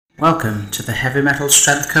Welcome to the Heavy Metal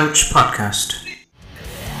Strength Coach podcast.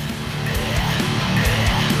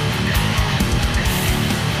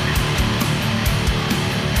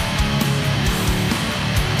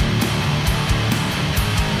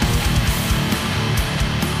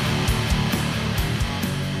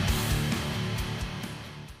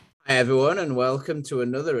 Hi everyone, and welcome to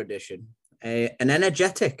another edition, an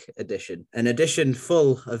energetic edition, an edition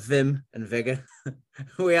full of vim and vigour.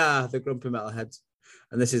 We are the Grumpy Metalheads,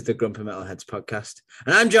 and this is the Grumpy Metalheads podcast.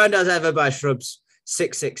 And I'm joined as ever by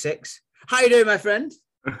Shrubs666. How you doing, my friend?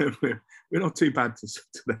 We're not too bad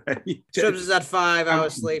today. Shrubs has had 5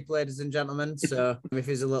 hours sleep, ladies and gentlemen, so if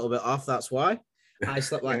he's a little bit off, that's why. I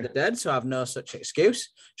slept like the dead, so I have no such excuse.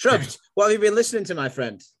 Shrubs, what have you been listening to, my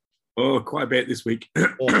friend? Oh, quite a bit this week.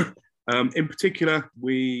 In particular,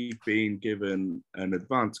 we've been given an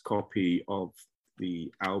advanced copy of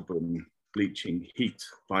the album Bleaching Heat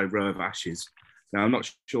by Row of Ashes. Now, I'm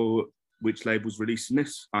not sure which label's releasing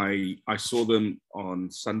this. I saw them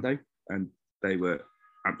on Sunday, and they were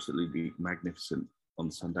absolutely magnificent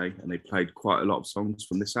on Sunday, and they played quite a lot of songs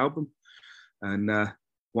from this album. And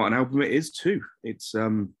what an album it is, too. It's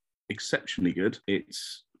exceptionally good.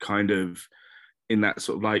 It's kind of in that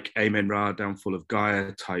sort of like Amen Ra, Downfall of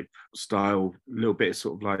Gaia type style, a little bit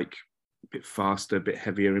sort of like a bit faster, a bit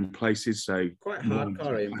heavier in places. So quite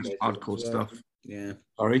hardcore in places. Hardcore stuff. Yeah.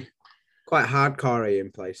 Sorry? Quite hardcore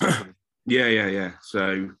in places. Yeah.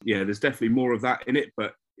 So yeah, there's definitely more of that in it,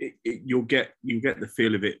 but you'll get the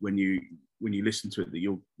feel of it when you listen to it, that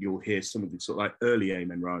you'll hear some of the sort of like early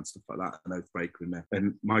Amen Ra and stuff like that, and Oathbreaker in there.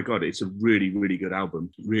 And my God, it's a really, really good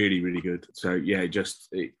album. Really, really good. So yeah,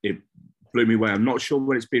 it blew me away. I'm not sure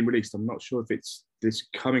when it's being released. I'm not sure if it's this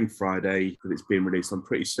coming Friday that it's being released. I'm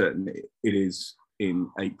pretty certain it is in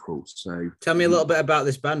April. So tell me a little bit about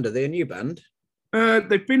this band. Are they a new band?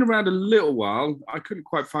 They've been around a little while. I couldn't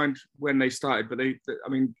quite find when they started, but they've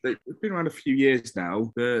been around a few years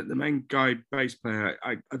now. The main guy bass player,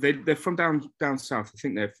 they're from down south. I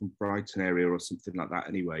think they're from Brighton area or something like that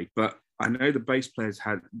anyway. But I know the bass players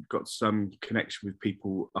had got some connection with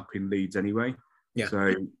people up in Leeds anyway. Yeah.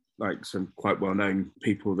 So like some quite well-known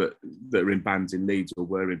people that are in bands in Leeds or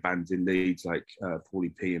were in bands in Leeds, like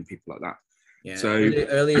Paulie P and people like that. Yeah, so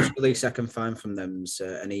earliest release I can find from them's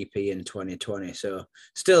an EP in 2020. So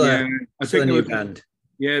still a new band.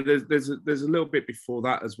 Yeah, there's a little bit before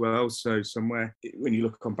that as well. So somewhere when you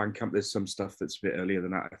look on Bandcamp, there's some stuff that's a bit earlier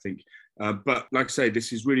than that, I think. But like I say,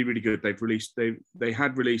 this is really, really good. They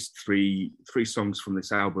had released three songs from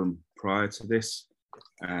this album prior to this,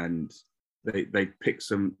 and they picked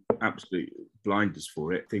some absolute blinders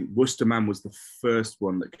for it. I think Worcester Man was the first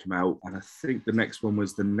one that came out, and I think the next one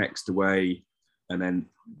was The Next Away, and then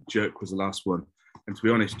Jerk was the last one. And to be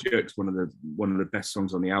honest, Jerk's one of the best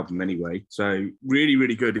songs on the album anyway. So really,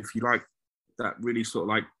 really good. If you like that really sort of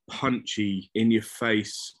like punchy, in your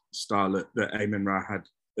face style that Amen Ra had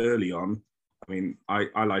early on, I mean,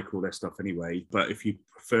 I like all their stuff anyway, but if you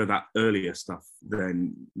prefer that earlier stuff,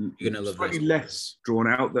 then you're going to love slightly less drawn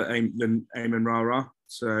out than Amen Ra are.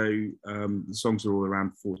 So the songs are all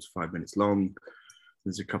around 4 to 5 minutes long.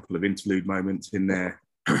 There's a couple of interlude moments in there,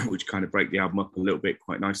 which kind of break the album up a little bit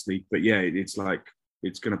quite nicely. But yeah, it's like,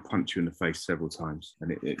 it's going to punch you in the face several times.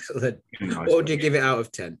 And it's nice. What would you give it out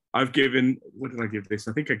of 10? I've given, what did I give this?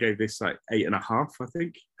 I think I gave this like 8.5, I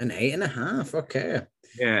think. An 8.5, okay.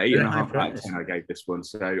 Yeah, 8.5 out of 10 I gave this one.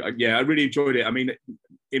 So yeah, I really enjoyed it. I mean,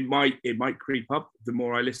 it might creep up the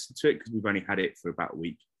more I listen to it, because we've only had it for about a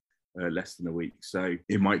week. Less than a week, so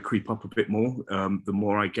it might creep up a bit more the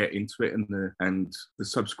more I get into it, and the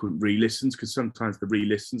subsequent re-listens, because sometimes the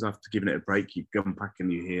re-listens, after giving it a break, you go back and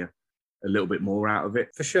you hear a little bit more out of it.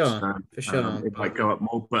 For sure. It might go up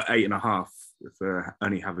more, but 8.5 for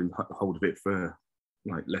only having hold of it for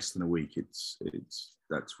like less than a week, that's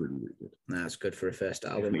really, really good. That's good for a first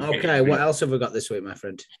album. Okay, what else have we got this week, my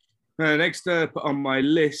friend? Next up on my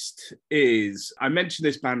list is, I mentioned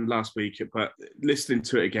this band last week, but listening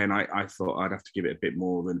to it again, I thought I'd have to give it a bit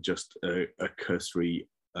more than just a cursory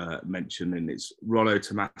mention, and it's Rollo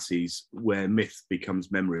Tomasi's Where Myth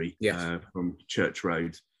Becomes Memory. Yes. From Church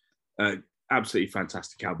Road. Absolutely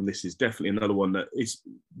fantastic album. This is definitely another one that is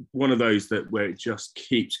one of those where it just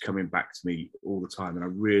keeps coming back to me all the time, and I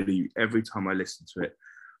really, every time I listen to it,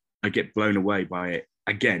 I get blown away by it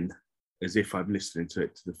again, as if I'm listening to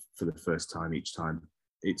it for the first time each time.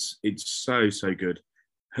 It's so good.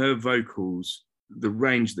 Her vocals, the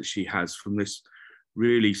range that she has from this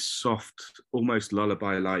really soft, almost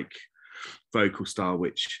lullaby-like vocal style,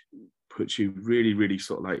 which puts you really, really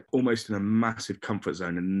sort of like almost in a massive comfort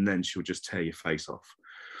zone, and then she'll just tear your face off.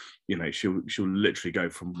 you know, she'll literally go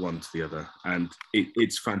from one to the other, and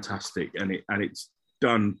it's fantastic, and it's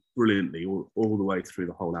done brilliantly all the way through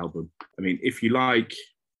the whole album. I mean, if you like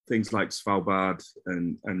things like Svalbard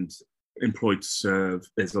and Employed to Serve,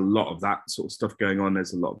 there's a lot of that sort of stuff going on.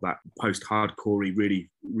 There's a lot of that post-hardcorey, really,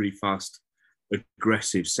 really fast,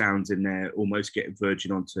 aggressive sounds in there, almost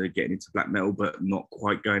verging onto getting into black metal, but not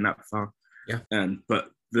quite going that far. Yeah.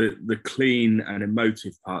 But the clean and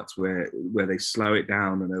emotive parts where they slow it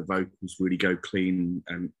down and her vocals really go clean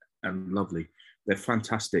and lovely. They're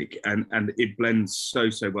fantastic, and it blends so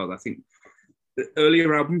well. I think the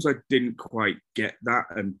earlier albums I didn't quite get that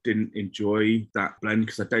and didn't enjoy that blend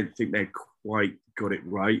because I don't think they quite got it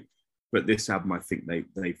right. But this album, I think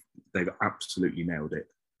they've absolutely nailed it.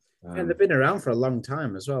 And they've been around for a long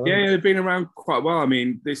time as well. Yeah, they've been around quite well. I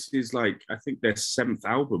mean, this is like, I think their 7th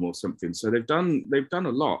album or something. So they've done a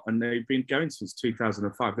lot, and they've been going since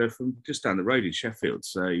 2005. They're from just down the road in Sheffield.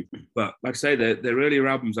 So, but like I say, their earlier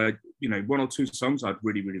albums, one or two songs I'd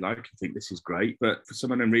really, really like. I think this is great. But for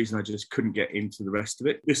some unknown reason, I just couldn't get into the rest of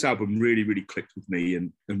it. This album really, really clicked with me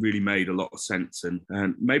and really made a lot of sense. And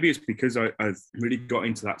maybe it's because I've really got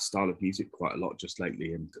into that style of music quite a lot just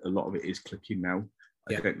lately, and a lot of it is clicking now.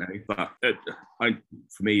 I don't know, but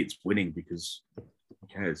for me, it's winning because who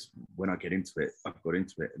cares? When I get into it, I've got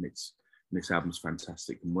into it, and this album's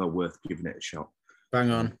fantastic and well worth giving it a shot. Bang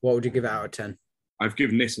on. What would you give it out of 10? I've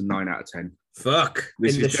given this a 9 out of 10. Fuck.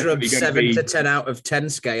 This in the Shrub 7 to 10 out of 10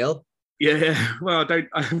 scale. Yeah, well,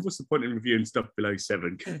 what's the point in reviewing stuff below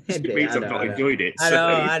 7? It means I've not enjoyed it.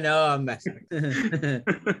 I know, I'm messing.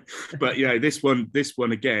 But yeah, this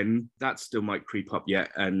one again, that still might creep up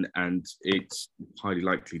yet, and it's highly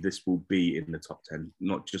likely this will be in the top 10,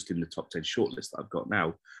 not just in the top 10 shortlist that I've got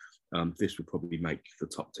now. This will probably make the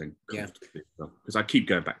top 10 comfortably, because I keep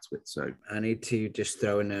going back to it. So I need to just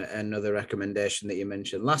throw in another recommendation that you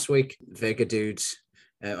mentioned last week, Vega Dudes.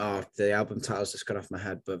 The album title's just got off my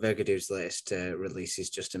head, but Vigour's latest release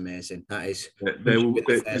is just amazing. That is At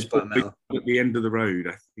the End of the Road,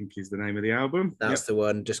 I think, is the name of the album. That's the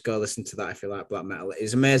one. Just go listen to that if you like black metal. It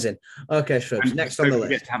is amazing. Okay, Shrubs, next on the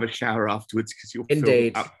list. You get to have a shower afterwards because you'll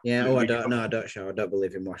indeed. Yeah. Oh, I don't shower. I don't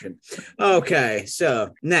believe in washing. Okay,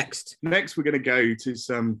 so next we're going to go to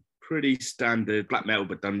some pretty standard black metal,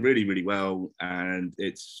 but done really, really well, and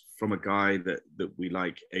it's from a guy that we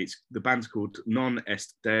like. The band's called Non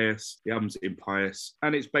Est Deus. The album's Impious,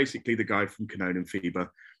 and it's basically the guy from Canonian Fever,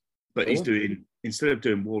 but he's doing, instead of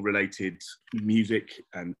doing war-related music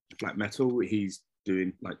and black metal, he's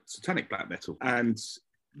doing like satanic black metal, and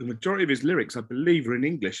the majority of his lyrics, I believe, are in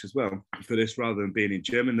English as well for this, rather than being in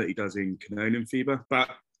German that he does in Canonian Fever.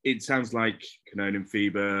 But it sounds like Canonian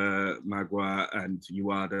Fever, Magua, and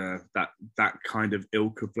Uada, that kind of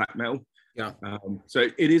ilk of black metal. Yeah. So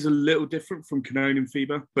it is a little different from Canonian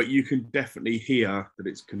Fever, but you can definitely hear that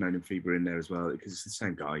it's Canonian Fever in there as well, because it's the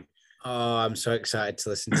same guy. Oh, I'm so excited to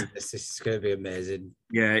listen to this. This is going to be amazing.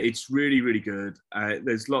 Yeah, it's really, really good.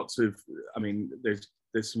 There's lots of,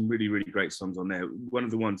 there's some really, really great songs on there. One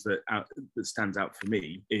of the ones that stands out for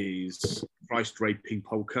me is Christ Raping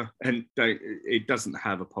Polka, and it doesn't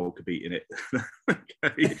have a polka beat in it,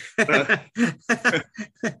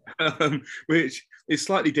 which is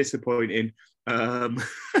slightly disappointing,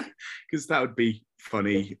 because that would be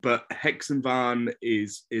funny. But Hexenwahn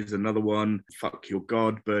is another one. Fuck Your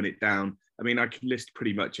God, Burn It Down. I mean, I can list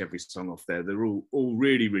pretty much every song off there. They're all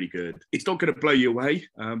really, really good. It's not going to blow you away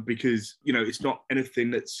because, it's not anything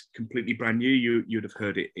that's completely brand new. You would have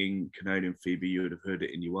heard it in Canonian Fever. You would have heard it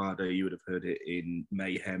in Uada. You would have heard it in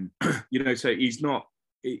Mayhem. So he's not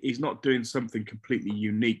doing something completely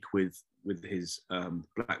unique with his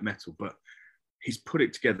black metal, but he's put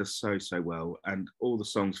it together so well, and all the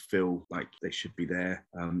songs feel like they should be there.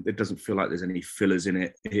 It doesn't feel like there's any fillers in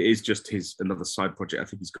it. It is just another side project. I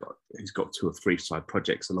think he's got 2 or 3 side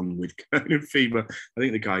projects along with Canonian Fever. I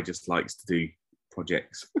think the guy just likes to do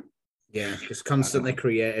projects. Yeah, just constantly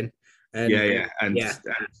creating. And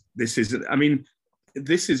this is,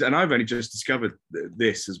 and I've only just discovered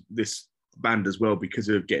this band as well because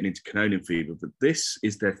of getting into Canonian Fever, but this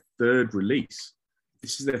is their 3rd release.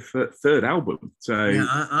 This is their 3rd album. So yeah,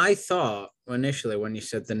 I thought initially when you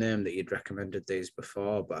said the name that you'd recommended these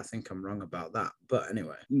before, but I think I'm wrong about that. But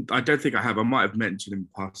anyway, I don't think I have. I might have mentioned in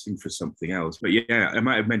passing for something else, but yeah, I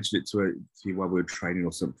might have mentioned it to you while we were training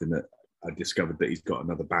or something, that I discovered that he's got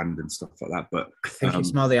another band and stuff like that. But I think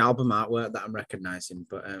it's more the album artwork that I'm recognizing.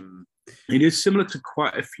 But it is similar to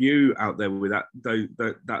quite a few out there with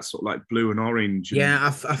that sort of like blue and orange. Yeah,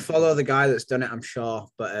 I follow the guy that's done it, I'm sure,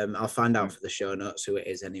 but I'll find out for the show notes who it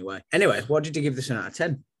is anyway. Anyway, what did you give this one out of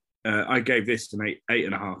 10? I gave this an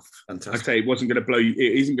 8.5. Fantastic. I say it wasn't going to blow you.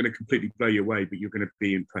 It isn't going to completely blow you away, but you're going to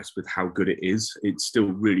be impressed with how good it is. It's still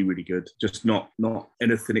really, really good. Just not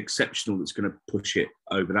anything exceptional that's going to push it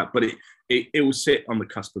over that. But it will sit on the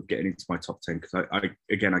cusp of getting into my top 10 because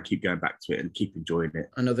I keep going back to it and keep enjoying it.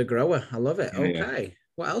 Another grower. I love it. Yeah, okay. Yeah.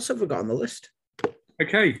 What else have we got on the list?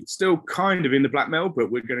 Okay, still kind of in the black metal, but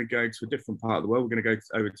we're going to go to a different part of the world. We're going to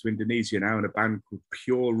go over to Indonesia now in a band called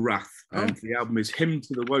Pure Wrath. And the album is Hymn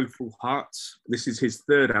to the Woeful Hearts. This is his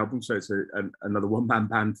third album, so it's another one-man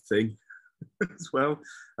band thing as well.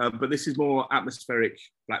 But this is more atmospheric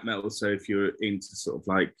black metal. So if you're into sort of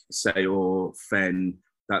like Seor, Fen,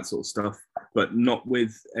 that sort of stuff, but not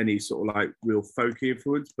with any sort of like real folky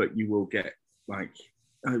influence, but you will get like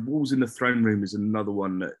Wolves in the Throne Room is another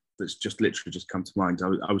one that's just literally just come to mind.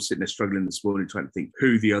 I was sitting there struggling this morning trying to think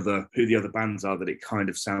who the other bands are that it kind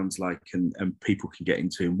of sounds like and people can get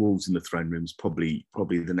into. And Wolves in the Throne Room is probably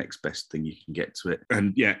the next best thing you can get to it.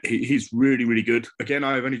 And yeah, he's really, really good. Again,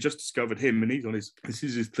 I've only just discovered him and this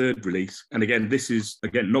is his third release. And again, this is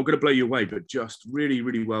not going to blow you away, but just really,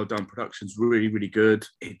 really well done. Production's really, really good.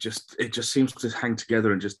 It just seems to hang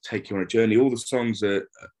together and just take you on a journey. All the songs are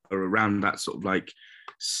around that sort of like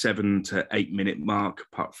 7 to 8 minute mark,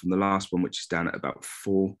 apart from the last one, which is down at about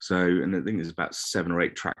 4. So, and I think there's about 7 or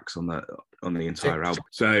 8 tracks on the entire album.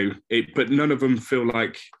 So, but none of them feel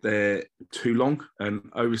like they're too long and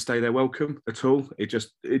overstay their welcome at all. It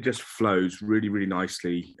just flows really, really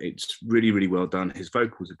nicely. It's really, really well done. His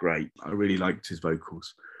vocals are great. I really liked his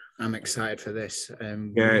vocals. I'm excited for this.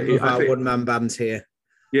 Our one-man bands here.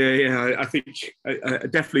 Yeah. I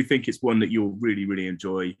definitely think it's one that you'll really, really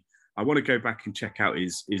enjoy. I want to go back and check out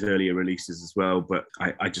his earlier releases as well, but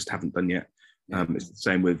I just haven't done yet. It's the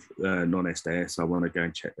same with Non-SDS. I want to go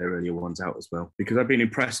and check their earlier ones out as well, because I've been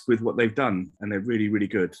impressed with what they've done, and they're really, really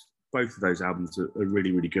good. Both of those albums are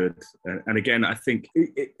really, really good. And again, I think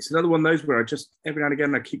it's another one of those where I just, every now and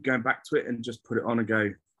again, I keep going back to it and just put it on and go,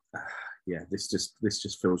 yeah, this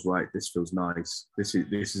just feels right. This feels nice. This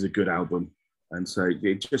is a good album. And so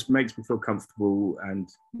it just makes me feel comfortable and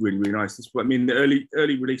really, really nice. I mean, the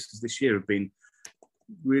early releases this year have been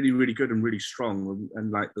really, really good and really strong.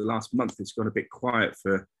 And like the last month, it's gone a bit quiet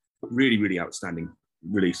for really, really outstanding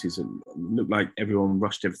releases. And it looked like everyone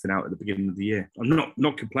rushed everything out at the beginning of the year. I'm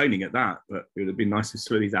not complaining at that, but it would have been nice if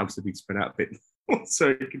some of these albums had been spread out a bit more so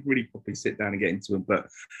you could really properly sit down and get into them. But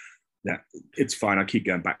yeah, it's fine. I keep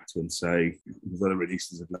going back to them. So the other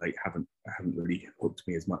releases of late haven't really hooked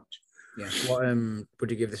me as much. Yeah. What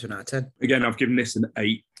would you give this one out of 10? Again, I've given this an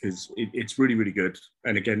 8 because it's really, really good.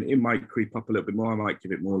 And again, it might creep up a little bit more. I might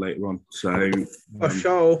give it more later on. So for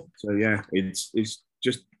sure. So yeah, it's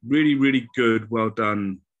just really, really good, well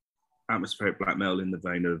done, atmospheric black metal in the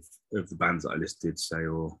vein of the bands that I listed, say,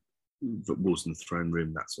 or Wolves in the Throne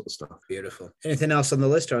Room, that sort of stuff. Beautiful. Anything else on the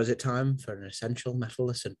list, or is it time for an essential metal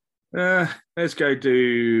listen? Let's go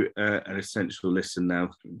do an essential listen now.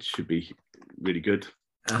 It should be really good.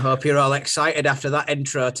 I hope you're all excited after that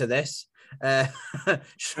intro to this.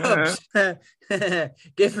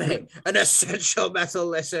 Give me an essential metal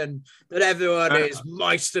listen that everyone is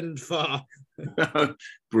moistened for.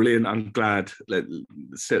 Brilliant. I'm glad. Let's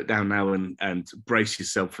sit down now and brace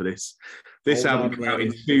yourself for this. This album came out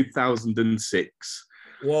in 2006.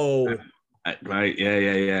 Whoa. Right.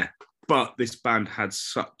 Yeah. But this band had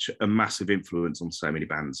such a massive influence on so many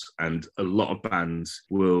bands, and a lot of bands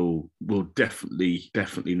will definitely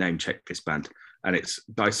name check this band, and it's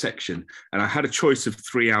Dissection. And I had a choice of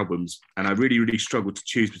 3 albums, and I really, really struggled to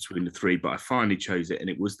choose between the 3, but I finally chose it, and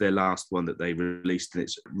it was their last one that they released, and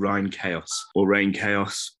it's Rain Chaos,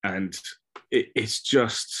 and it's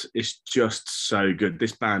just so good.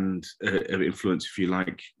 This band of influence, if you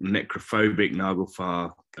like, Necrophobic,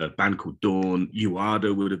 Nagelfar, a band called Dawn,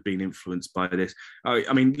 Uada would have been influenced by this.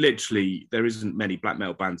 I mean, literally, there isn't many black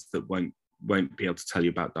metal bands that won't be able to tell you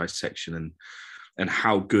about Dissection and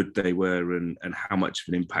how good they were and how much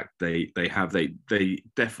of an impact they have. They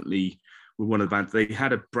definitely were one of the bands. They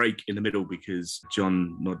had a break in the middle because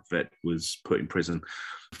John Nodvet was put in prison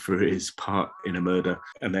for his part in a murder.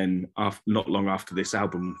 And then not long after this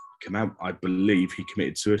album came out, I believe he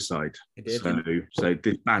committed suicide. He did. So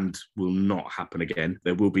this band will not happen again.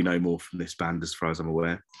 There will be no more from this band as far as I'm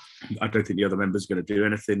aware. I don't think the other members are going to do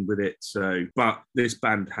anything with it. But this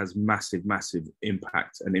band has massive, massive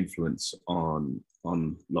impact and influence on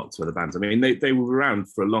lots of other bands. I mean, they were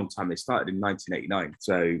around for a long time. They started in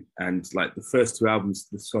 1989. And like the first 2 albums,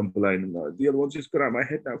 The Somberlane, and the other one's just got out of my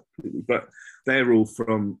head now completely, but they're all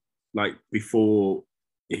from like before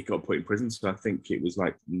he got put in prison. So I think it was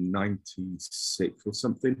like 96 or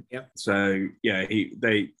something. Yep. So yeah,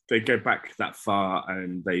 they go back that far,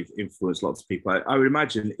 and they've influenced lots of people. I would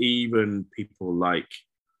imagine even people like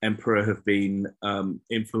Emperor have been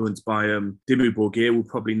influenced by them. Dimmu Borgir will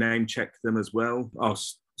probably name check them as well. Oh,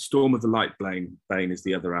 Storm of the Light Bane is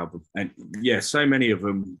the other album. And yeah, so many of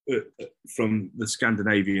them from the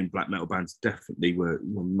Scandinavian black metal bands definitely were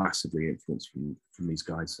massively influenced from these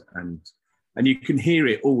guys. And you can hear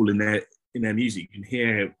it all in their music. You can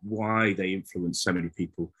hear why they influenced so many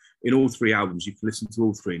people. In all three albums, you can listen to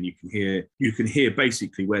all three, and you can hear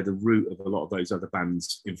basically where the root of a lot of those other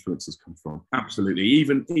bands' influences come from. Absolutely.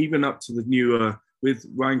 Even up to the newer, with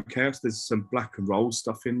Ryan Chaos, there's some black and roll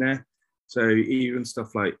stuff in there. So even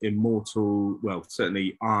stuff like Immortal, well,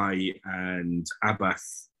 certainly I and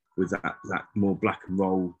Abath with that more black and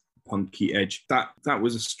roll punky edge, that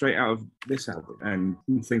was a straight out of this album, and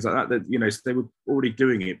things like that so they were already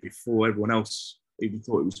doing it before everyone else even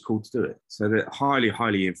thought it was cool to do it. So they're highly,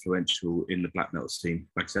 highly influential in the black metal scene.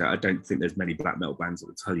 Like I said, I don't think there's many black metal bands that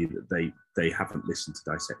will tell you that they haven't listened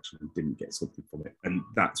to Dissection and didn't get something from it. And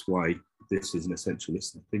that's why this is an essential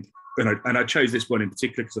listen, I think. And I chose this one in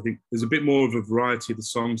particular because I think there's a bit more of a variety of the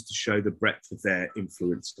songs to show the breadth of their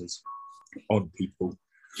influences on people.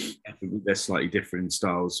 They're slightly different in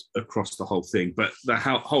styles across the whole thing, but the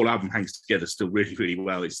whole album hangs together still really, really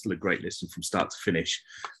well. It's still a great listen from start to finish.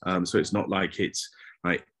 So it's not like it's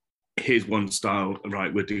like, here's one style,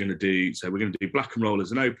 right, we're going to do black and roll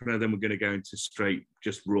as an opener, then we're going to go into straight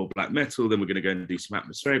just raw black metal, then we're going to go and do some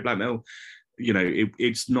atmospheric black metal.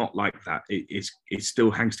 It's not like that. It still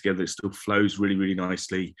hangs together. It still flows really, really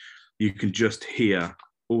nicely. You can just hear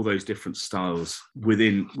all those different styles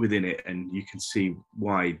within it, and you can see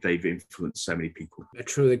why they've influenced so many people. A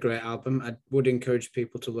truly great album. I would encourage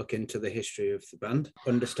people to look into the history of the band,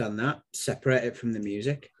 understand that, separate it from the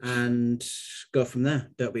music, and go from there.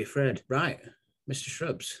 Don't be afraid. Right, Mr.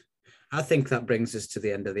 Shrubs, I think that brings us to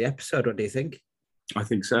the end of the episode. What do you think? I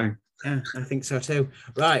think so. Yeah, I think so too.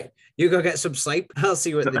 Right, you go get some sleep. I'll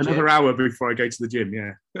see you at the gym. Another hour before I go to the gym,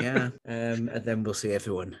 yeah. Yeah, and then we'll see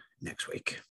everyone next week.